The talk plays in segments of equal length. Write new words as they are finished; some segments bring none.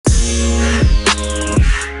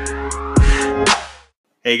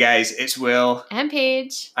Hey guys, it's Will. And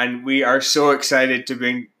Paige. And we are so excited to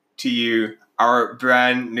bring to you our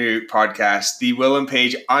brand new podcast, the Will and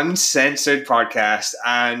Paige Uncensored Podcast.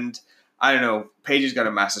 And I don't know, Paige has got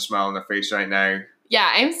a massive smile on her face right now.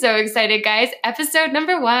 Yeah, I'm so excited, guys. Episode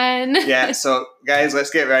number 1. Yeah, so guys,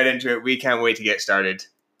 let's get right into it. We can't wait to get started.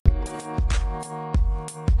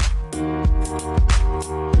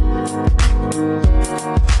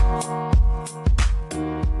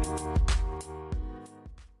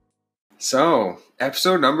 So,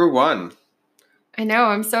 episode number 1. I know,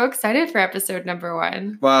 I'm so excited for episode number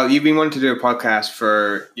 1. Well, you've been wanting to do a podcast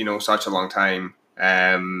for, such a long time.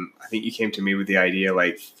 I think you came to me with the idea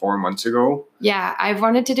like 4 months ago. Yeah, I've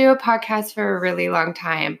wanted to do a podcast for a really long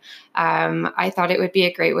time. I thought it would be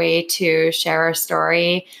a great way to share our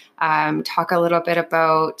story, talk a little bit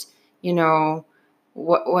about,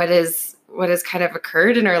 what has kind of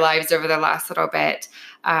occurred in our lives over the last little bit.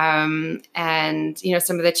 And,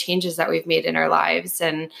 some of the changes that we've made in our lives.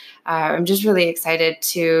 And I'm just really excited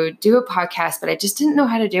to do a podcast, but I just didn't know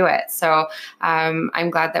how to do it. So I'm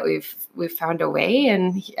glad that we've found a way,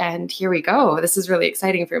 and here we go. This is really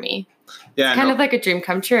exciting for me. Yeah, it's kind of like a dream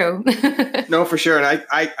come true. No, for sure. And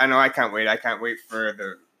I know I can't wait. I can't wait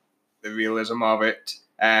for the realism of it.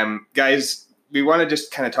 Guys, we want to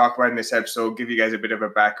just kind of talk about in this episode, give you guys a bit of a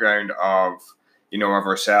background of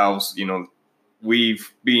ourselves.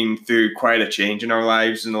 We've been through quite a change in our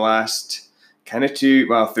lives in the last 3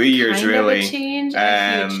 years, kind really. Of a change,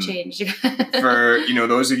 a huge change. For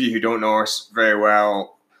those of you who don't know us very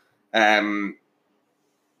well, 3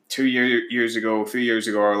 years ago,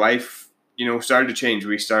 our life started to change.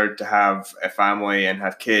 We started to have a family and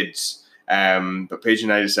have kids. But Paige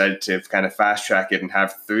and I decided to kind of fast track it and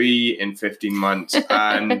have 3 in 15 months,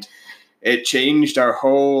 and it changed our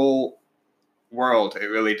whole world. It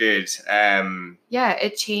really did. Yeah,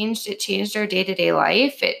 it changed our day-to-day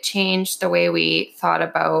life. It changed the way we thought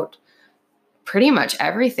about pretty much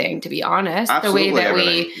everything, to be honest. Absolutely, the way that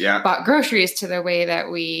everything. We bought groceries, to the way that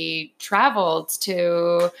we traveled,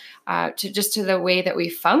 to the way that we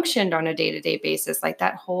functioned on a day-to-day basis. Like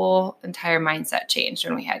that whole entire mindset changed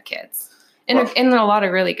when we had kids in a lot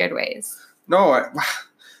of really good ways. No,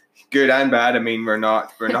 good and bad. I mean, we're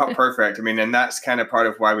not perfect. I mean, and that's kind of part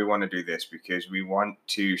of why we want to do this, because we want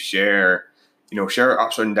to share our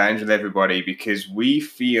ups and downs with everybody, because we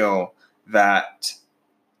feel that,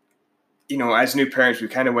 as new parents, we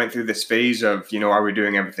kind of went through this phase of, are we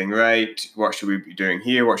doing everything right? What should we be doing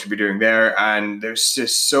here? What should we be doing there? And there's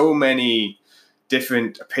just so many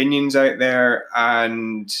different opinions out there.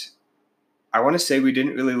 And I want to say we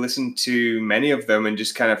didn't really listen to many of them and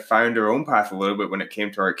just kind of found our own path a little bit when it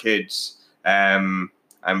came to our kids. And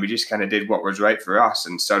we just kind of did what was right for us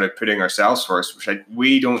and started putting ourselves first, which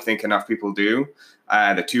we don't think enough people do.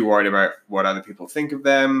 They're too worried about what other people think of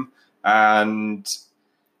them. And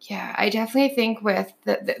yeah, I definitely think with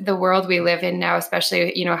the world we live in now,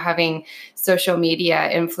 especially, having social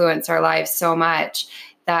media influence our lives so much,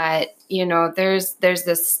 that, there's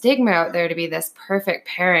this stigma out there to be this perfect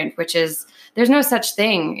parent, which is, there's no such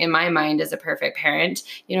thing in my mind as a perfect parent.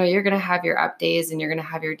 You're going to have your up days and you're going to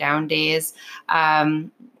have your down days.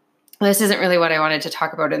 This isn't really what I wanted to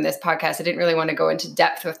talk about in this podcast. I didn't really want to go into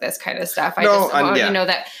depth with this kind of stuff. I just want you to know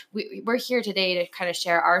that we're here today to kind of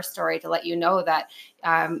share our story, to let you know that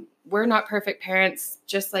we're not perfect parents,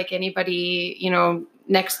 just like anybody,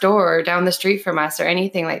 next door or down the street from us or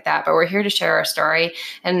anything like that. But we're here to share our story,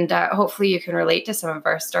 and hopefully you can relate to some of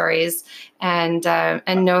our stories, and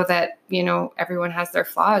know that, everyone has their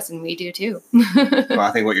flaws, and we do too. Well,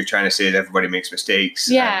 I think what you're trying to say is everybody makes mistakes.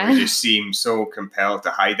 Yeah. And we just seem so compelled to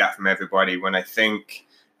hide that from everybody, when I think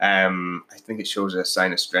it shows a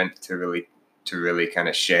sign of strength to really kind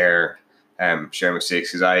of share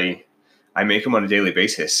mistakes, because I make them on a daily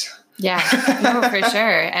basis. Yeah, no, for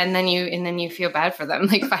sure. And then you feel bad for them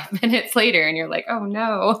like 5 minutes later, and you're like, oh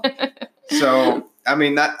no. So,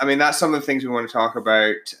 that's some of the things we want to talk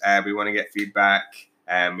about. We want to get feedback,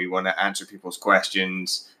 and we want to answer people's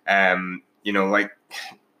questions. And we're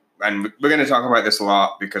going to talk about this a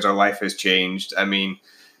lot because our life has changed. I mean,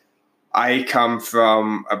 I come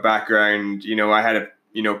from a background, I had a,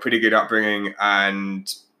 pretty good upbringing,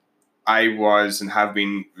 and I was and have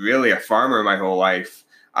been really a farmer my whole life.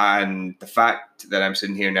 And the fact that I'm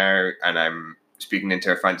sitting here now and I'm speaking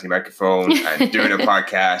into a fancy microphone and doing a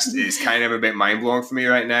podcast is kind of a bit mind-blowing for me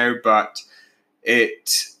right now. But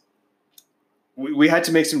we had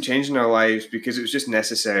to make some change in our lives because it was just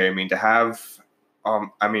necessary. I mean, to have, we're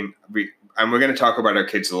going to talk about our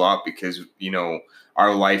kids a lot because,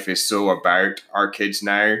 our life is so about our kids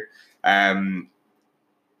now. I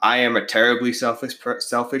am a terribly selfish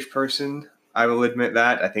person. I will admit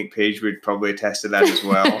that. I think Paige would probably attest to that as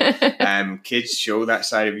well. Kids show that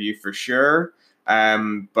side of you for sure.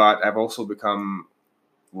 But I've also become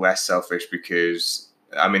less selfish because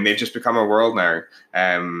I mean they've just become our world now.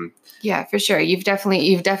 Yeah, for sure. You've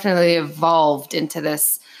definitely evolved into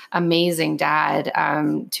this amazing dad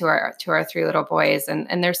to our three little boys,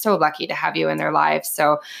 and they're so lucky to have you in their lives.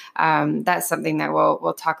 So that's something that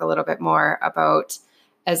we'll talk a little bit more about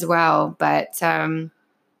as well. But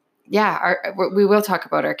yeah, we will talk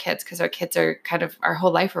about our kids because our kids are kind of our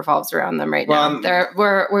whole life revolves around them right now.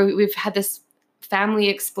 We've had this family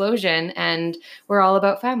explosion, and we're all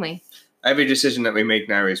about family. Every decision that we make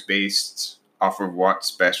now is based off of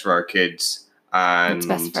what's best for our kids and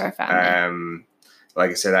what's best for our family.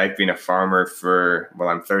 Like I said, I've been a farmer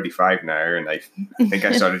I'm 35 now, and I think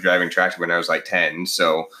I started driving tractor when I was like 10.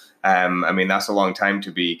 So, I mean, that's a long time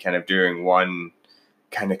to be kind of doing one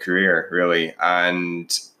kind of career, really.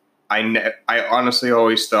 And I honestly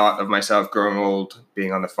always thought of myself growing old,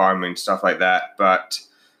 being on the farm and stuff like that. But,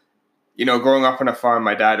 you know, growing up on a farm,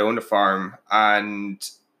 my dad owned a farm, and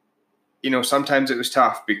you know, sometimes it was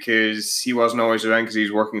tough because he wasn't always around because he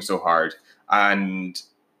was working so hard. And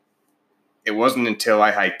it wasn't until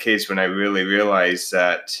I had kids when I really realized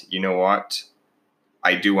that, you know what,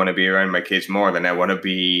 I do want to be around my kids more than I want to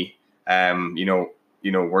be,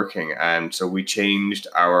 working. And so we changed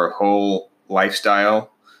our whole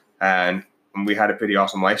lifestyle, and we had a pretty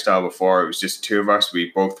awesome lifestyle before. It was just two of us.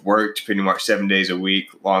 We both worked pretty much 7 days a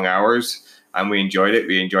week, long hours, and we enjoyed it.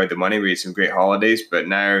 We enjoyed the money. We had some great holidays, but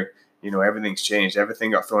now, you know, everything's changed.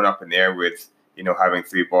 Everything got thrown up in the air with, you know, having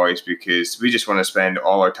three boys because we just want to spend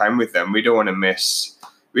all our time with them. We don't want to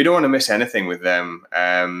miss anything with them.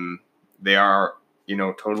 They are, you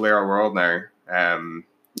know, totally our world now.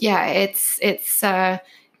 Yeah, it's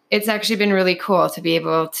actually been really cool to be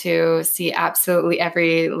able to see absolutely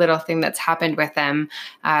every little thing that's happened with them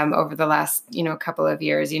over the last, you know, couple of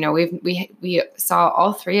years. You know, we saw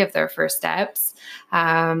all three of their first steps.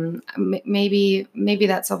 Maybe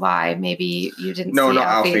that's a lie. Maybe you didn't see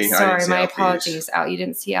Alfie. Sorry, my apologies. You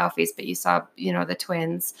didn't see Alfie's, but you saw, you know, the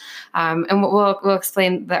twins. And we'll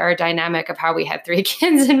explain our dynamic of how we had three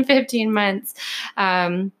kids in 15 months.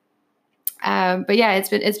 But yeah,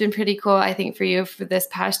 it's been pretty cool, I think, for you for this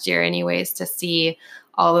past year anyways, to see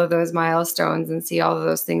all of those milestones and see all of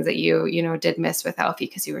those things that you know, did miss with Alfie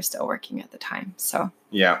because you were still working at the time. So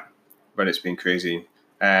yeah, but it's been crazy.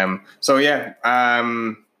 But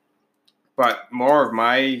more of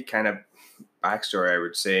my kind of backstory, I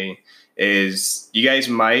would say, is you guys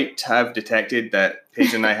might have detected that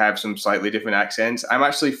Paige and I have some slightly different accents. I'm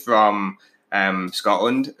actually from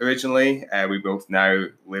Scotland originally. We both now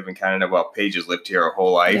live in Canada. Well, Paige has lived here her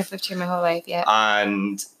whole life. I've lived here my whole life, yeah.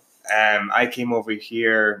 And I came over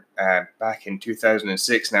here back in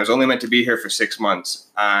 2006, and I was only meant to be here for 6 months.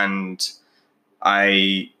 And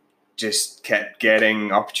I just kept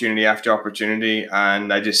getting opportunity after opportunity,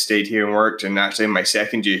 and I just stayed here and worked. And actually, my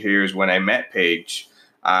second year here is when I met Paige.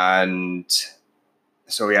 And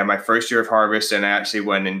so, yeah, my first year of harvest, and I actually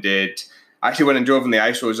went and drove in the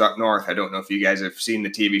ice roads up north. I don't know if you guys have seen the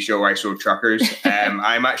TV show Ice Road Truckers.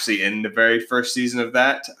 I'm actually in the very first season of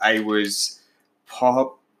that. I was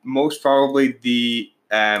most probably the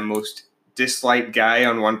most disliked guy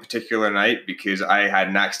on one particular night because I had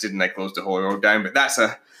an accident and I closed the whole road down. But that's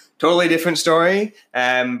a totally different story.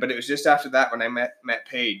 But it was just after that when I met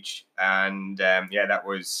Paige. And that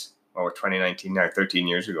was 2019 now, 13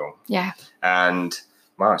 years ago. Yeah. And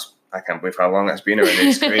wow, I can't believe how long that's been already.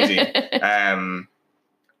 It's crazy.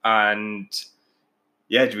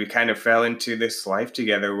 We kind of fell into this life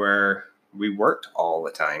together where we worked all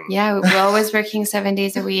the time. Yeah, Will was working 7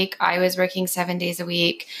 days a week. I was working 7 days a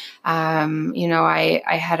week. You know, I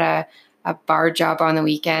had a bar job on the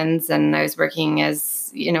weekends, and I was working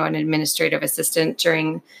as, you know, an administrative assistant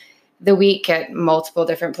during the week at multiple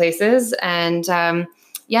different places. And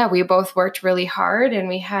we both worked really hard, and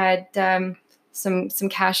we had some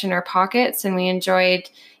cash in our pockets, and we enjoyed,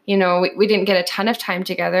 you know, we didn't get a ton of time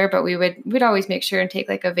together, but we'd always make sure and take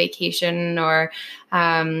like a vacation or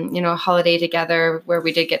a holiday together where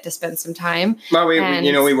we did get to spend some time. Well, we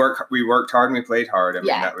worked hard and we played hard. I mean,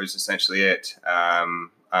 that was essentially it.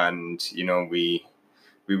 And you know, we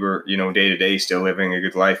were, you know, day to day still living a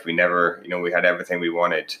good life. We never, you know, we had everything we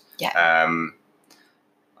wanted. Yeah.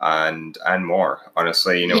 And more,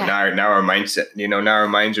 honestly, you know, now our mindset, you know, now our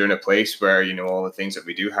minds are in a place where, you know, all the things that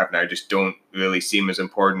we do have now just don't really seem as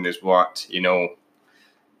important as what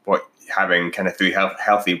having kind of three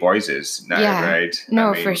healthy boys is now, right?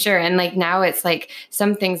 No, for sure. And like now it's like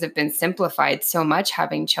some things have been simplified so much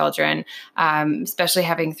having children, especially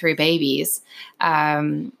having three babies.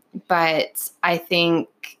 But I think,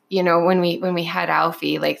 when we had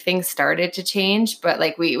Alfie, like things started to change, but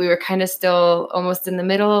like we were kind of still almost in the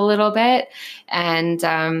middle a little bit. And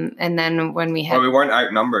then when we had, well, we weren't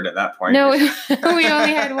outnumbered at that point. No, we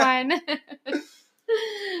only had one.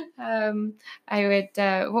 I would,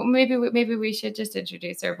 well, maybe we should just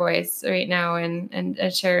introduce our boys right now and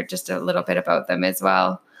share just a little bit about them as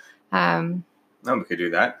well. No, we could do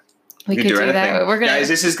that. We could do that. We're gonna, guys,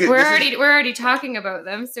 this is good. We're already talking about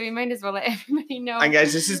them, so we might as well let everybody know. And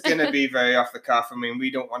guys, this is going to be very off the cuff. I mean, we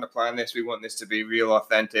don't want to plan this. We want this to be real,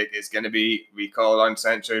 authentic. It's going to be, we call it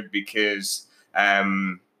uncensored because,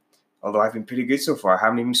 although I've been pretty good so far, I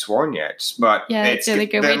haven't even sworn yet. But yeah, it's really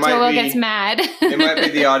good. Wait till Will gets mad. There might be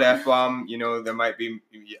the odd F-bomb. There might be.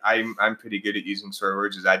 I'm pretty good at using swear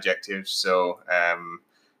words as adjectives. So,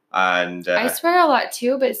 and I swear a lot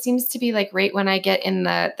too, but it seems to be like right when I get in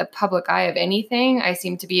the public eye of anything, I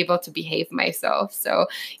seem to be able to behave myself. So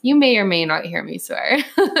you may or may not hear me swear.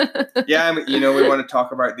 Yeah, we want to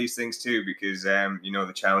talk about these things too because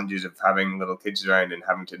the challenges of having little kids around and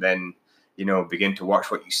having to then begin to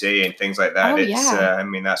watch what you say and things like that.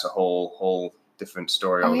 That's a whole different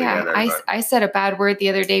story altogether. Yeah. I said a bad word the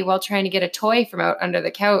other day while trying to get a toy from out under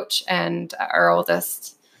the couch, and our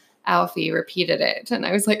oldest Alfie repeated it, and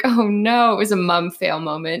I was like, oh no, it was a mum fail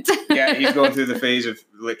moment. Yeah, he's going through the phase of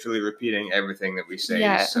literally repeating everything that we say.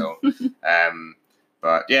 Yeah. So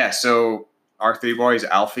but yeah, so our three boys,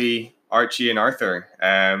 Alfie, Archie, and Arthur,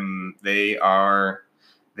 they are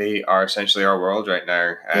essentially our world right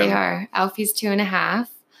now. They are. Alfie's 2.5,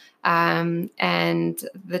 and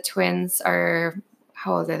the twins are,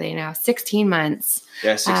 how old are they now? 16 months.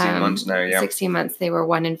 Yeah, 16 months now, yeah. 16 months. They were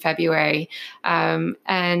 1 in February.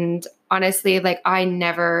 And honestly, like I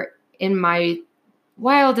never in my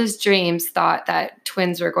wildest dreams thought that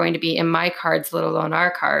twins were going to be in my cards, let alone our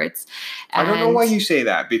cards. I don't know why you say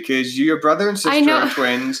that, because your brother and sister are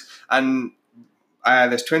twins, and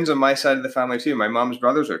there's twins on my side of the family too. My mom's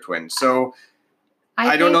brothers are twins. So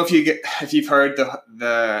I don't know if you've heard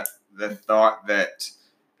the thought that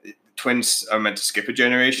twins are meant to skip a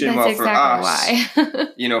generation. That's for exactly us,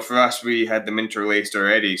 why. For us, we had them interlaced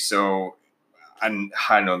already. So, and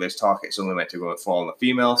I know there's talk it's only meant to go and fall on the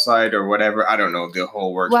female side or whatever. I don't know the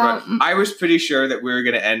whole works. Well, but I was pretty sure that we were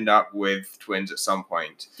going to end up with twins at some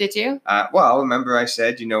point. Did you? Well, remember I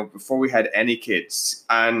said, before we had any kids,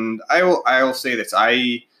 and I will say this: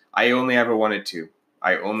 I only ever wanted two.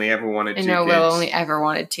 I only ever wanted two. I know Will only ever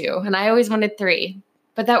wanted 2, and I always wanted 3.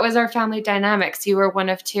 But that was our family dynamics. You were one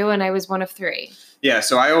of 2 and I was one of 3. Yeah,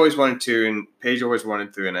 so I always wanted 2 and Paige always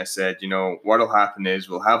wanted 3, and I said, what'll happen is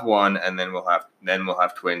we'll have 1 and then we'll have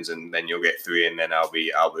twins, and then you'll get 3 and then I'll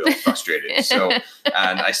be all frustrated. So,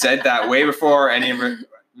 and I said that way before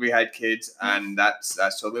we had kids, and that's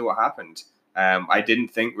totally what happened. I didn't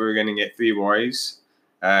think we were going to get 3 boys.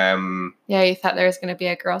 Yeah, you thought there was going to be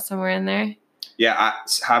a girl somewhere in there? Yeah,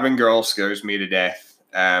 having girls scares me to death.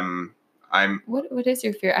 What is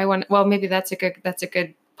your fear? Well, maybe that's a good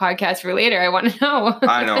podcast for later. I want to know.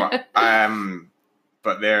 I know.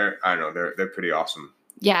 But they're pretty awesome.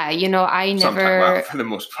 Yeah, I never, for the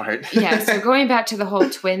most part. Yeah, so going back to the whole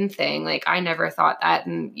twin thing, like I never thought that,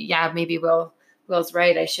 and yeah, maybe Will's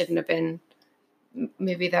right. I shouldn't have been.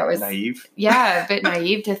 Maybe that was naive. Yeah, a bit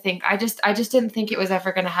naive to think. I just didn't think it was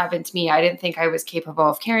ever going to happen to me. I didn't think I was capable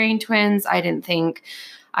of carrying twins. I just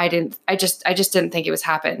didn't think it was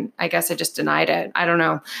happen. I guess I just denied it. I don't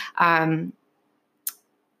know. I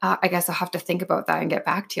guess I'll have to think about that and get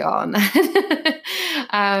back to you all on that.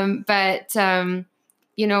 But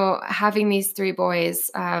having these 3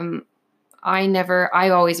 boys, I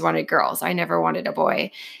always wanted girls. I never wanted a boy.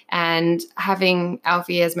 And having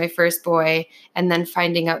Alfie as my first boy, and then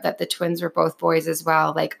finding out that the twins were both boys as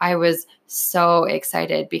well, like I was so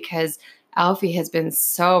excited because Alfie has been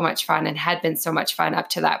so much fun and had been so much fun up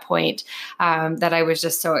to that point, that I was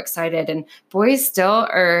just so excited. And boys still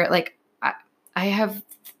are like, I have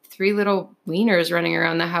 3 little wieners running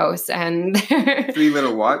around the house, and 3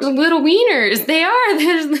 little what? Little wieners. They are.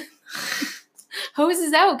 There's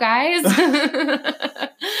hoses out, guys.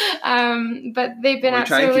 But they've been absolutely.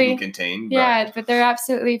 Trying to keep them contained. Yeah, but they're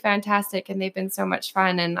absolutely fantastic, and they've been so much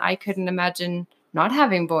fun. And I couldn't imagine not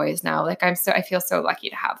having boys now. Like I feel so lucky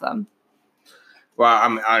to have them.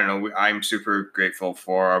 Well, I don't know. I'm super grateful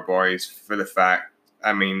for our boys for the fact.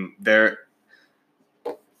 I mean,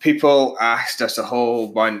 people asked us a whole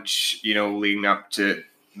bunch, leading up to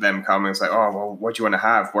them coming. It's like, oh, well, what do you want to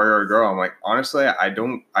have, boy or a girl? I'm like, honestly, I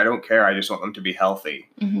don't care. I just want them to be healthy.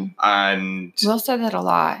 Mm-hmm. And Will said that a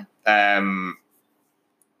lot.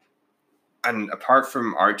 and apart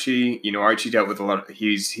from Archie, Archie dealt with a lot.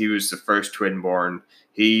 He was the first twin born.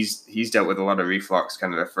 He's dealt with a lot of reflux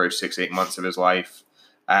kind of the first 6-8 months of his life.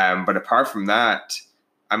 But apart from that,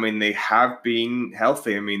 I mean, they have been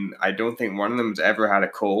healthy. I mean, I don't think one of them's ever had a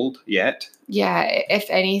cold yet. Yeah, if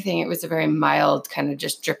anything, it was a very mild kind of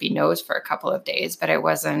just drippy nose for a couple of days, but it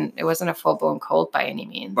wasn't a full blown cold by any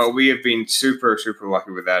means. But we have been super, super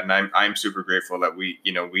lucky with that, and I'm super grateful that we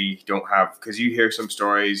don't have, because you hear some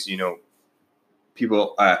stories,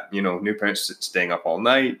 people, new parents staying up all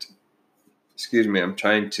night. Excuse me, I'm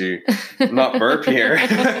trying to not burp here.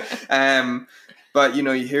 But, you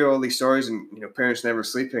hear all these stories and, parents never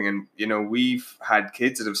sleeping. And, we've had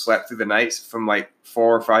kids that have slept through the nights from like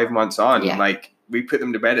 4 or 5 months on. Yeah. Like, we put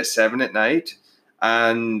them to bed at 7 at night.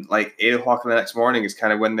 And like 8 o'clock the next morning is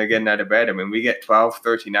kind of when they're getting out of bed. I mean, we get 12,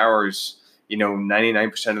 13 hours,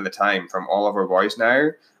 99% of the time from all of our boys now.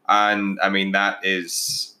 And I mean, that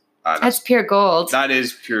is... that's pure gold. That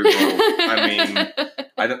is pure gold. I mean,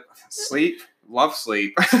 love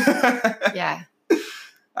sleep. Yeah.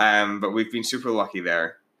 But we've been super lucky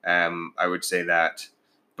there. I would say that.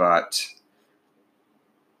 But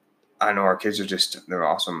I know our kids they're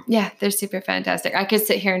awesome. Yeah, they're super fantastic. I could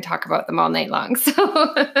sit here and talk about them all night long. So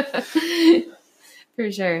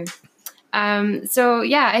for sure. So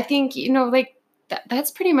yeah, I think,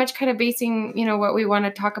 that's pretty much kind of basing, what we want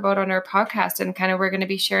to talk about on our podcast, and kind of, we're going to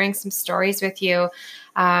be sharing some stories with you,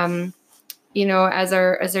 as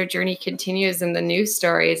our journey continues, and the new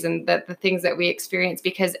stories and the things that we experience,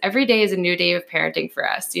 because every day is a new day of parenting for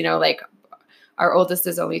us. Like, our oldest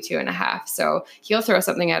is only 2.5. So he'll throw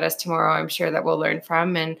something at us tomorrow, I'm sure, that we'll learn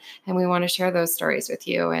from. And we want to share those stories with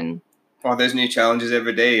you. And well, there's new challenges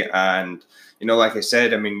every day. And, like I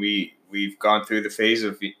said, I mean, we've gone through the phase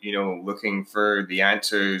of, looking for the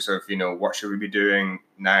answers of, what should we be doing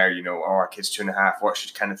now? Our kid's 2.5,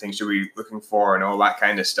 what kind of things should we be looking for, and all that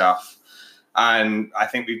kind of stuff. And I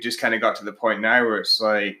think we've just kind of got to the point now where it's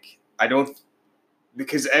like,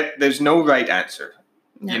 because there's no right answer.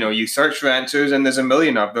 No. You search for answers and there's a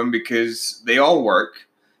million of them because they all work.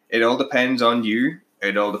 It all depends on you.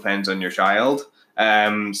 It all depends on your child.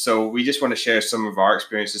 So we just want to share some of our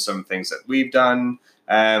experiences, some things that we've done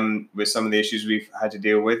with some of the issues we've had to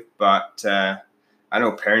deal with. But I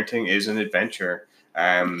know parenting is an adventure.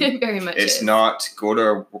 It very much it's is. Not go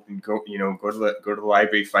to the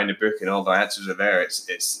library, find a book, and all the answers are there.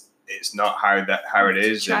 It's not how it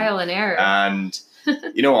is. Trial and error. And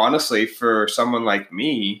honestly, for someone like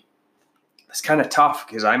me, it's kind of tough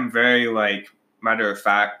because I'm very matter of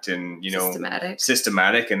fact and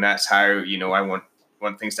systematic, and that's how I want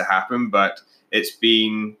things to happen. But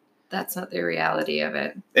that's not the reality of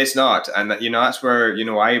it. It's not. And that's where,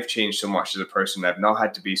 I have changed so much as a person. I've not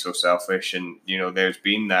had to be so selfish. And, there's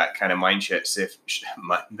been that kind of mindset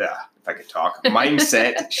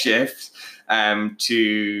shift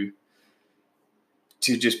to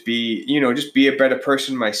just be a better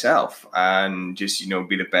person myself, and just,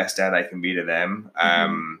 be the best dad I can be to them.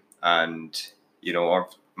 And,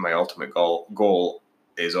 my ultimate goal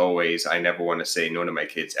is always, I never want to say no to my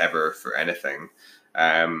kids ever for anything.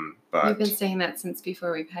 But we've been saying that since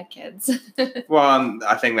before we've had kids. Well,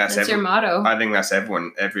 I think that's your motto. I think that's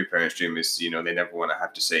every parent's dream is, they never want to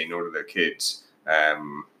have to say no to their kids.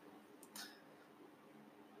 I'm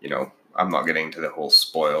not getting into the whole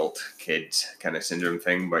spoiled kids kind of syndrome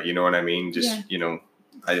thing, but you know what I mean? Just,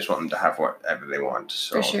 I just want them to have whatever they want.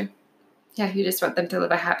 So. For sure. Yeah, you just want them to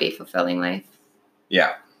live a happy, fulfilling life.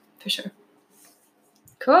 Yeah. For sure.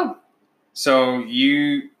 Cool. So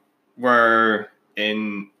you were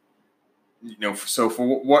in, so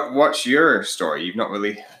for what's your story? You've not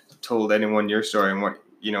really told anyone your story and what,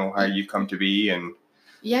 how you come to be, and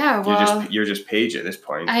yeah, well, you're just Paige at this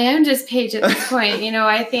point. I am just Paige at this point.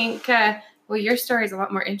 I think, your story is a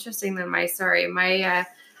lot more interesting than my story.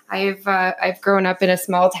 I've grown up in a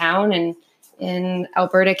small town in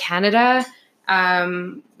Alberta, Canada,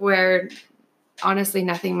 where honestly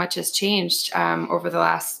nothing much has changed over the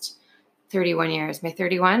last 31 years. Am I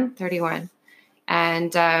 31?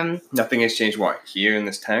 And nothing has changed. What, here in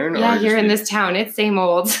this town? Yeah, here in this town, it's same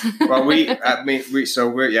old. Well, we're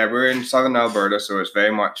in southern Alberta, so it's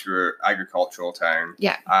very much we're agricultural town.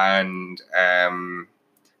 Yeah. And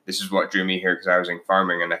this is what drew me here, because I was in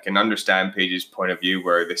farming, and I can understand Paige's point of view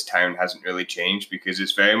where this town hasn't really changed, because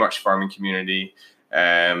it's very much farming community.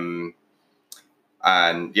 And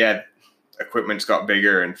yeah, equipment's got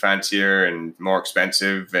bigger and fancier and more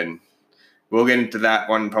expensive, and we'll get into that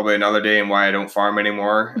one probably another day and why I don't farm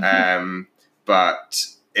anymore. But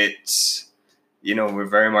it's, we're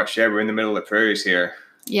very much, we're in the middle of the prairies here.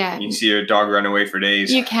 Yeah. You can see your dog run away for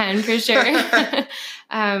days. You can, for sure.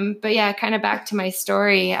 But yeah, kind of back to my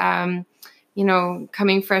story.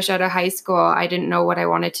 Coming fresh out of high school, I didn't know what I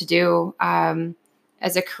wanted to do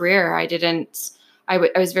as a career. I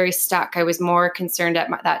was very stuck. I was more concerned at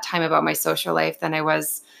that time about my social life than I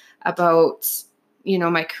was about,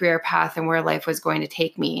 my career path and where life was going to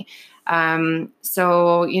take me.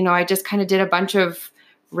 So I just kind of did a bunch of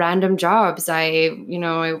random jobs. I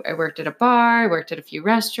worked at a bar, I worked at a few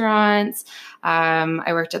restaurants.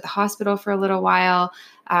 I worked at the hospital for a little while.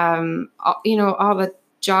 All the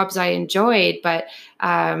jobs I enjoyed, but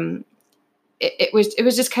it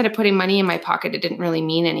was just kind of putting money in my pocket. It didn't really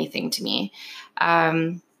mean anything to me.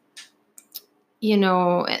 And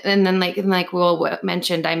then like Will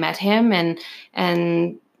mentioned, I met him and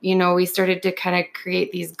we started to kind of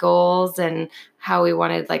create these goals and how we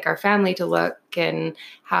wanted like our family to look and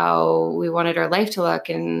how we wanted our life to look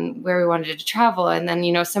and where we wanted to travel. And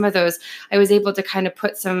then, some of those I was able to kind of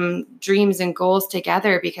put some dreams and goals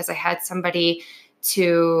together because I had somebody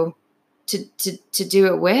to do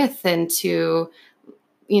it with and to,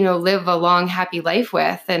 live a long, happy life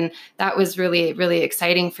with. And that was really, really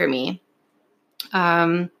exciting for me.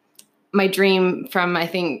 My dream from, I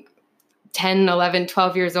think, 10, 11,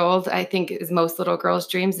 12 years old, I think is most little girls'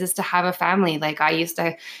 dreams, is to have a family. Like I used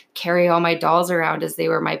to carry all my dolls around as they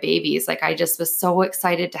were my babies. Like I just was so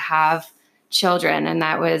excited to have children. And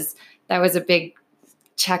that was a big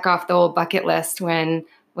check off the old bucket list when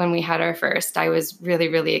we had our first. I was really,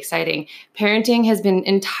 really exciting. Parenting has been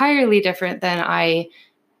entirely different than I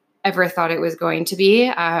ever thought it was going to be.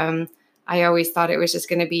 I always thought it was just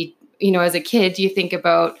going to be, as a kid, you think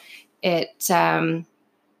about it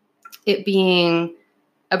being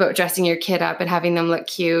about dressing your kid up and having them look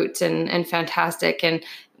cute and fantastic. And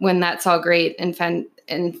when that's all great and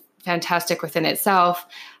fantastic within itself,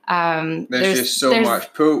 there's just so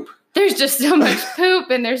much poop. There's just so much poop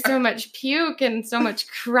and there's so much puke and so much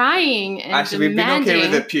crying and actually demanding. We've been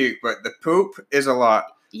okay with the puke, but the poop is a lot.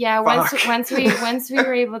 Yeah, once we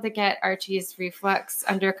were able to get Archie's reflux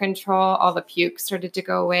under control, all the puke started to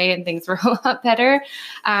go away and things were a lot better.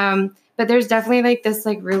 But there's definitely like this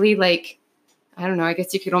like really like, I don't know, I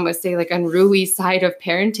guess you could almost say like unruly side of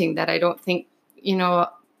parenting that I don't think,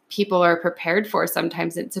 people are prepared for.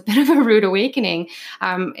 Sometimes it's a bit of a rude awakening.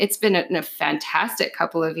 It's been a fantastic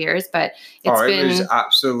couple of years, but it was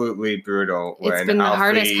absolutely brutal. It's been the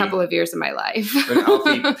hardest couple of years of my life. When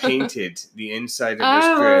Alfie painted the inside of his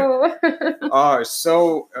crib. Oh, it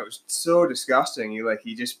was so disgusting. He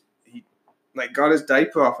got his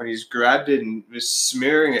diaper off and he just grabbed it and was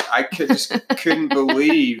smearing it. I couldn't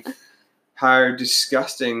believe how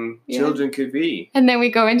disgusting children could be. And then we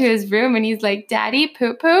go into his room and he's like, "Daddy,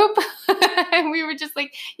 poop poop." And we were just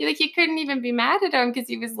like, you couldn't even be mad at him because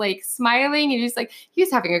he was like smiling and he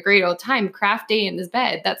was having a great old time, craft day in his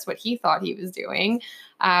bed. That's what he thought he was doing.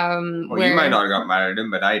 You might not have got mad at him,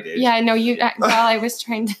 but I did. Yeah, no, I was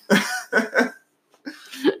trying to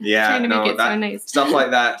trying to make it so nice. Stuff like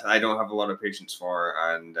that I don't have a lot of patience for.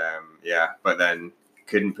 And but then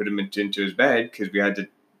couldn't put him into his bed because we had to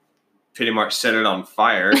pretty much set it on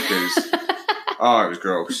fire because it was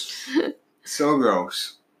gross. So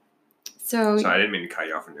gross. So I didn't mean to cut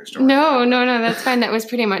you off in your story. No, that's fine. That was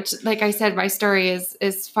pretty much, like I said, my story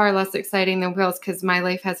is far less exciting than Will's because my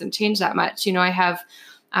life hasn't changed that much. I have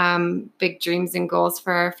big dreams and goals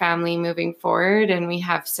for our family moving forward, and we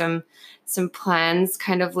have some plans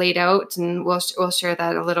kind of laid out, and we'll share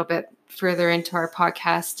that a little bit further into our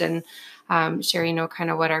podcast and share, kind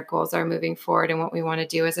of what our goals are moving forward and what we want to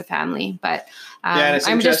do as a family. But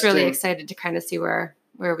I'm just really excited to kind of see where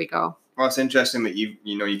we go. Well, it's interesting that you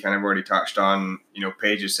kind of already touched on,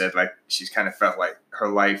 Paige has said like she's kind of felt like her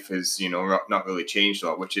life has, not really changed a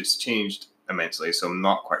lot, which it's changed immensely. So I'm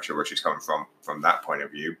not quite sure where she's coming from that point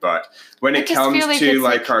of view. But when it comes to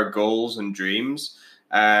our goals and dreams,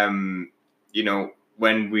 when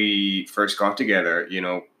we first got together,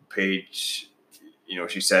 Paige,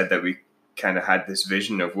 she said that we kind of had this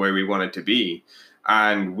vision of where we wanted to be,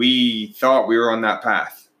 and we thought we were on that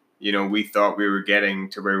path. We thought we were getting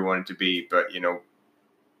to where we wanted to be, but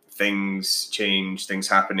things change, things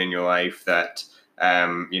happen in your life that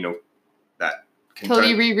that can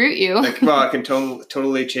totally reroute you. It can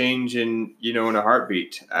totally change in a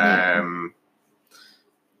heartbeat.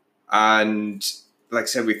 And like I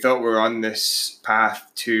said, we thought we were on this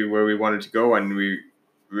path to where we wanted to go, and we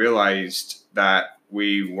realized that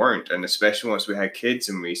we weren't. And especially once we had kids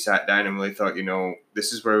and we sat down and really thought,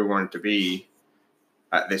 this is where we wanted to be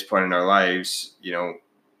at this point in our lives.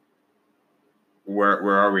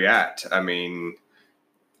 Where are we at? I mean,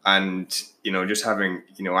 and just having,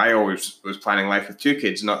 I always was planning life with 2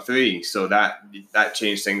 kids, not 3, so that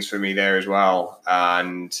changed things for me there as well.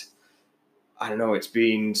 And I don't know, it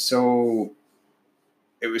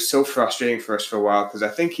was so frustrating for us for a while, because I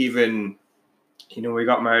think even, we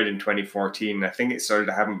got married in 2014. I think it started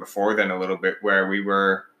to happen before then a little bit, where we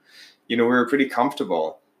were pretty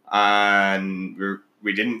comfortable, and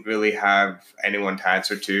we didn't really have anyone to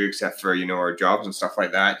answer to except for, our jobs and stuff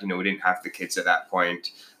like that. We didn't have the kids at that point,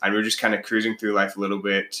 and we were just kind of cruising through life a little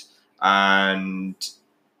bit. And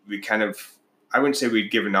we kind of, I wouldn't say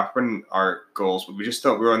we'd given up on our goals, but we just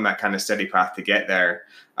thought we were on that kind of steady path to get there.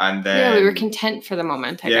 And then, we were content for the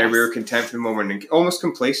moment, I guess. We were content for the moment and almost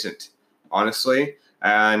complacent, honestly.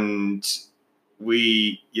 And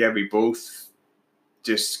we both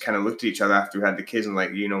just kind of looked at each other after we had the kids and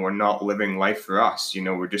like, we're not living life for us.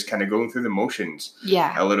 We're just kind of going through the motions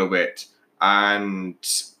a little bit. And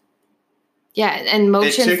and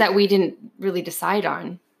motions that we didn't really decide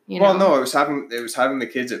on. Well, no, it was having the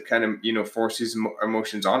kids that kind of, forces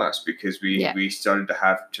emotions on us, because we started to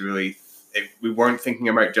have to really, we weren't thinking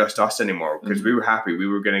about just us anymore, because we were happy, we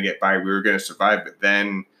were going to get by, we were going to survive. But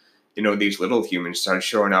then, these little humans started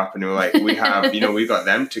showing up, and we're like, we have, we got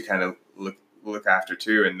them to kind of look after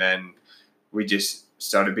too. And then we just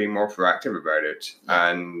started being more proactive about it.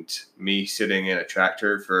 And me sitting in a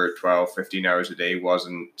tractor for 12, 15 hours a day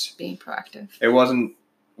wasn't being proactive. It wasn't.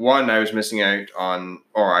 One, I was missing out on,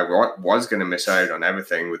 or I was going to miss out on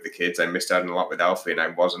everything with the kids. I missed out on a lot with Alfie, and I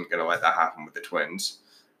wasn't going to let that happen with the twins.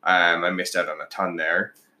 I missed out on a ton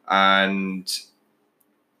there. And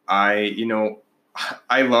I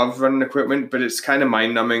love running equipment, but it's kind of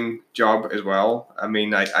mind-numbing job as well. I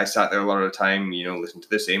mean, I sat there a lot of the time, listening to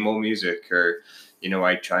the same old music, or,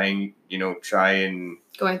 I try and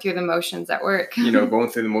going through the motions at work. Going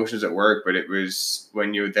through the motions at work. But it was,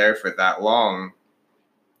 when you're there for that long,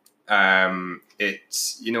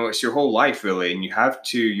 it's your whole life really, and you have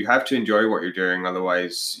to enjoy what you're doing.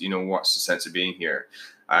 Otherwise, what's the sense of being here?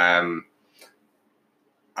 And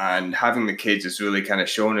having the kids has really kind of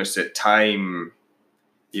shown us that time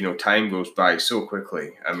goes by so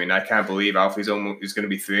quickly. I mean, I can't believe Alfie's is going to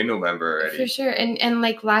be 3 in November already. For sure. And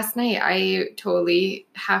like last night, I totally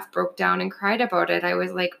half broke down and cried about it. I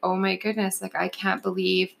was like, oh my goodness, like I can't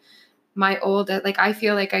believe I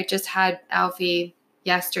feel like I just had Alfie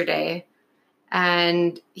yesterday,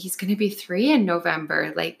 and he's going to be 3 in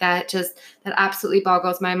November. Like that absolutely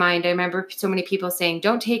boggles my mind. I remember so many people saying,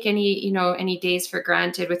 don't take any days for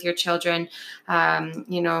granted with your children.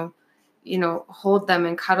 Hold them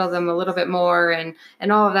and cuddle them a little bit more, and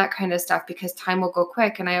all of that kind of stuff, because time will go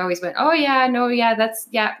quick. And I always went, oh yeah, no, yeah, that's,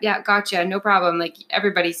 yeah, gotcha. No problem. Like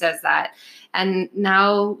everybody says that. And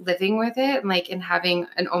now living with it, and having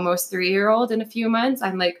an almost 3-year-old in a few months,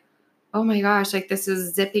 I'm like, oh my gosh, like this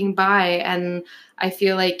is zipping by. And I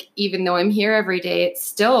feel like even though I'm here every day, it's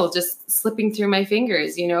still just slipping through my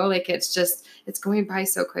fingers, it's going by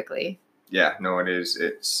so quickly. Yeah, no, it is.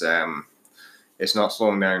 It's not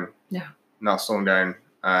slowing down. No. Not slowing down.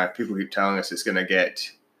 People keep telling us it's going to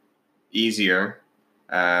get easier.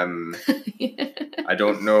 I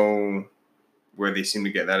don't know where they seem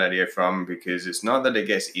to get that idea from, because it's not that it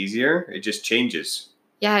gets easier, it just changes.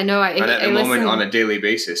 Yeah, I know. And at the moment, on a daily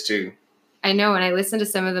basis too. I know, and I listen to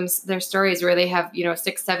some of them, their stories where they have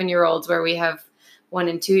 6, 7-year-olds, where we have 1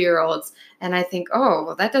 and 2-year-olds, and I think, oh,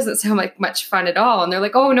 well, that doesn't sound like much fun at all. And they're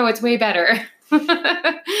like, oh no, it's way better.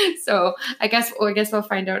 So I guess we'll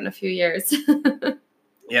find out in a few years.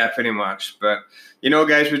 Yeah, pretty much. But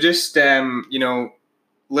guys, we're just a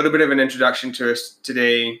little bit of an introduction to us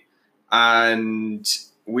today, and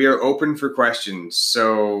we are open for questions.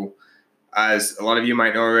 So, as a lot of you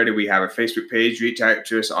might know already, we have a Facebook page. Reach out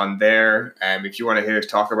to us on there. If you want to hear us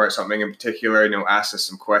talk about something in particular, ask us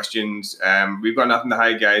some questions. We've got nothing to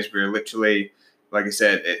hide, guys. We're literally, like I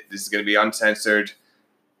said, this is going to be uncensored.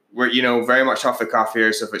 We're, very much off the cuff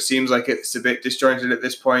here. So if it seems like it's a bit disjointed at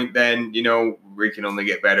this point, then, we can only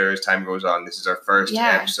get better as time goes on. This is our first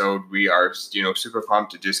episode. We are, super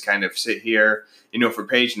pumped to just kind of sit here. For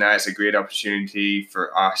Paige and I, it's a great opportunity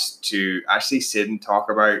for us to actually sit and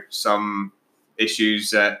talk about some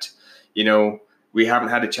issues that, we haven't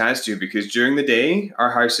had a chance to, because during the day,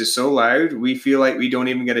 our house is so loud, we feel like we don't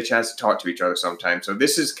even get a chance to talk to each other sometimes. So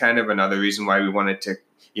this is kind of another reason why we wanted to,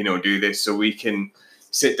 do this, so we can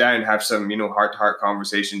sit down and have some, heart-to-heart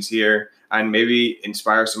conversations here, and maybe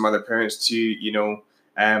inspire some other parents to,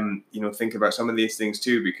 think about some of these things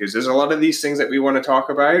too, because there's a lot of these things that we want to talk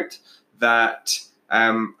about that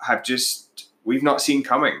have just we've not seen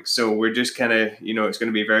coming. So we're just kind of, it's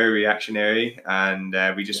going to be very reactionary, and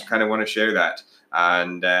we just kind of want to share that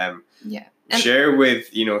and share with,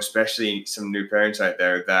 especially some new parents out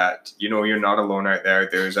there that, you're not alone out there.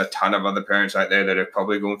 There's a ton of other parents out there that are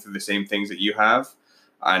probably going through the same things that you have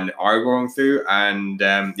and are going through. And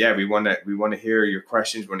we want to hear your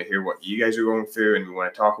questions. We want to hear what you guys are going through, and we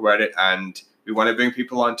want to talk about it. And we want to bring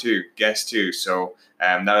people on too, guests too. So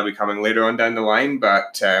that'll be coming later on down the line.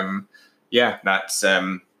 But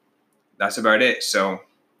that's about it. So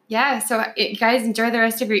guys, enjoy the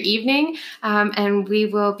rest of your evening, and we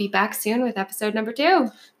will be back soon with episode number 2.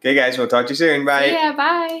 Okay, guys, we'll talk to you soon. Bye. See ya,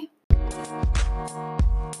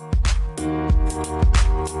 bye.